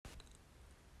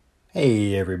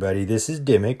Hey everybody, this is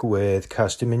Dimmick with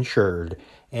Custom Insured,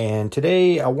 and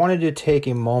today I wanted to take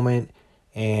a moment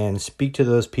and speak to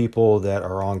those people that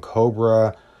are on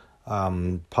Cobra,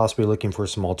 possibly looking for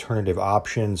some alternative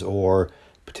options or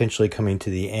potentially coming to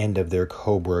the end of their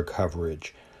Cobra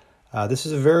coverage. This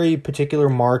is a very particular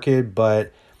market,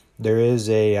 but there is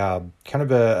a kind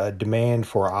of a demand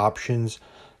for options.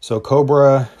 So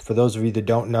Cobra, for those of you that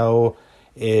don't know,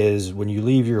 is when you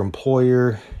leave your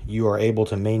employer, you are able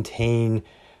to maintain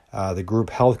the group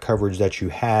health coverage that you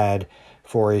had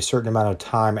for a certain amount of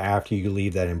time after you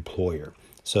leave that employer.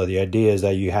 So the idea is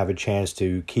that you have a chance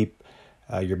to keep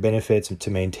your benefits and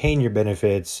to maintain your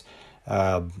benefits,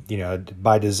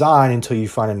 by design until you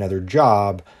find another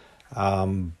job.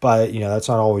 But that's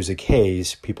not always the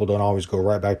case. People don't always go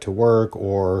right back to work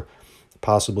or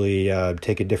possibly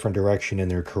take a different direction in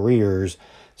their careers.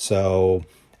 So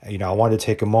I wanted to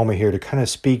take a moment here to kind of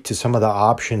speak to some of the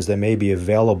options that may be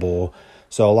available.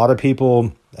 So a lot of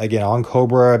people, again, on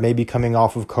Cobra, maybe coming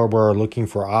off of Cobra, are looking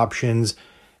for options.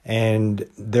 And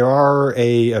there are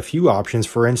a few options.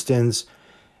 For instance,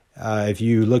 if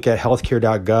you look at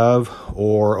healthcare.gov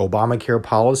or Obamacare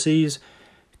policies,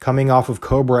 coming off of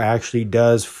Cobra actually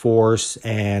does force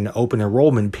an open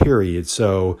enrollment period.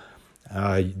 So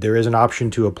there is an option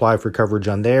to apply for coverage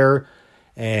on there,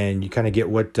 and you kind of get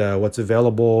what's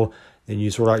available. Then you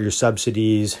sort out your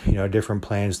subsidies, different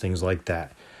plans, things like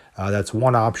that. That's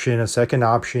one option. A second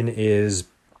option is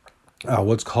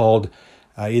what's called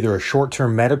either a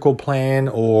short-term medical plan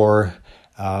or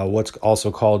what's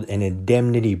also called an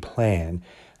indemnity plan.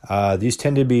 These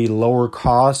tend to be lower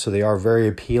cost, so they are very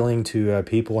appealing to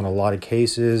people in a lot of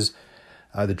cases.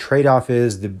 The trade-off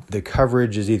is the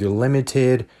coverage is either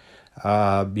limited,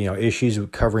 issues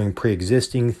with covering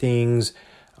pre-existing things,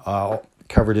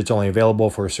 coverage that's only available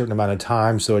for a certain amount of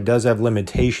time. So it does have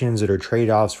limitations that are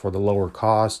trade-offs for the lower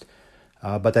cost,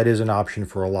 but that is an option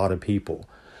for a lot of people.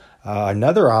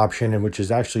 Another option, and which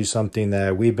is actually something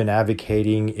that we've been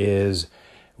advocating, is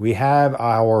we have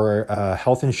our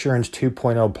Health Insurance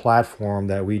 2.0 platform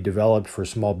that we developed for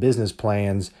small business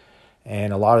plans.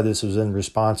 And a lot of this was in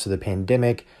response to the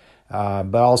pandemic,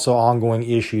 but also ongoing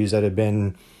issues that have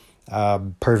been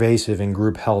pervasive in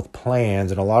group health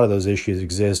plans. And a lot of those issues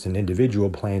exist in individual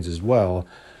plans as well.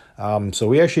 So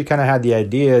we actually kind of had the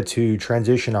idea to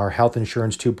transition our Health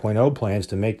Insurance 2.0 plans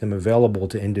to make them available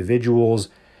to individuals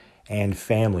and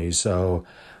families. So,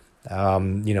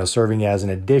 serving as an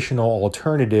additional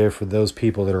alternative for those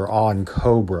people that are on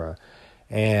Cobra.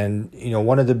 And,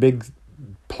 one of the big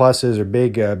pluses or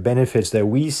big benefits that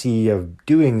we see of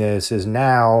doing this is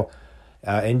now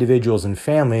individuals and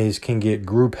families can get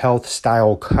group health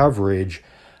style coverage,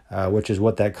 which is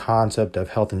what that concept of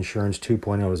Health Insurance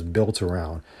 2.0 is built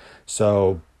around.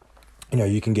 So,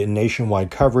 you can get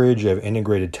nationwide coverage of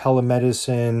integrated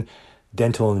telemedicine,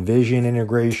 dental and vision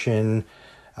integration,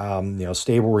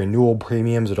 stable renewal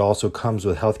premiums. It also comes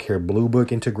with healthcare Blue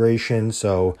Book integration,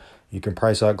 so you can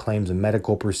price out claims and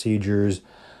medical procedures.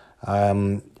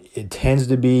 It tends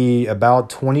to be about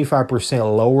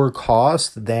 25% lower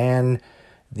cost than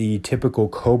the typical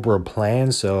Cobra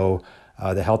plan. So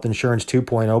the Health Insurance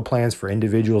 2.0 plans for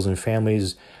individuals and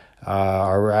families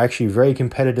are actually very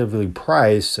competitively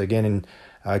priced, again,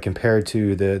 compared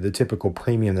to the typical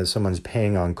premium that someone's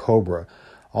paying on Cobra.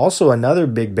 Also, another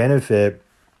big benefit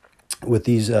with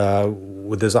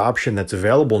this option that's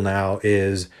available now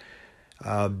is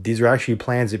these are actually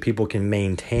plans that people can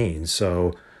maintain.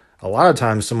 So a lot of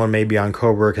times someone may be on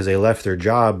Cobra because they left their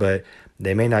job, but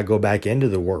they may not go back into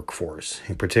the workforce.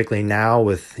 And particularly now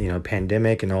with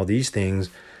pandemic and all these things,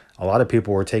 a lot of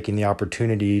people are taking the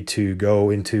opportunity to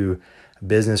go into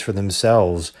business for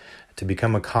themselves, to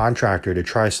become a contractor, to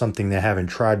try something they haven't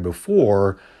tried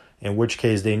before, in which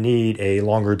case they need a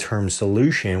longer term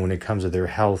solution when it comes to their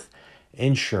health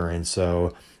insurance.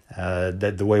 So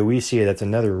that the way we see it, that's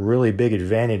another really big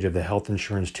advantage of the Health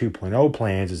Insurance 2.0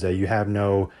 plans, is that you have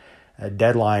no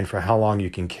deadline for how long you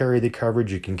can carry the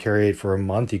coverage. You can carry it for a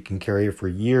month, you can carry it for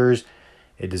years.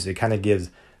 It kind of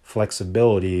gives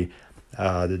flexibility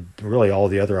that really all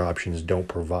the other options don't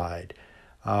provide.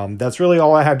 That's really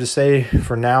all I have to say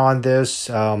for now on this.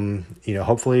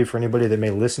 Hopefully for anybody that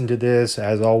may listen to this,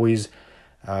 as always,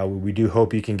 we do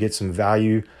hope you can get some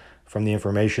value from the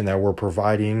information that we're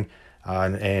providing.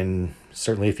 And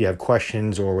certainly if you have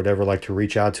questions or whatever, like to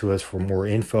reach out to us for more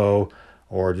info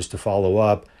or just to follow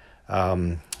up,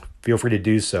 feel free to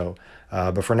do so.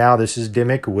 But for now, this is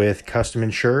Dimmick with Custom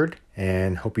Insured,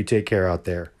 and hope you take care out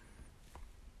there.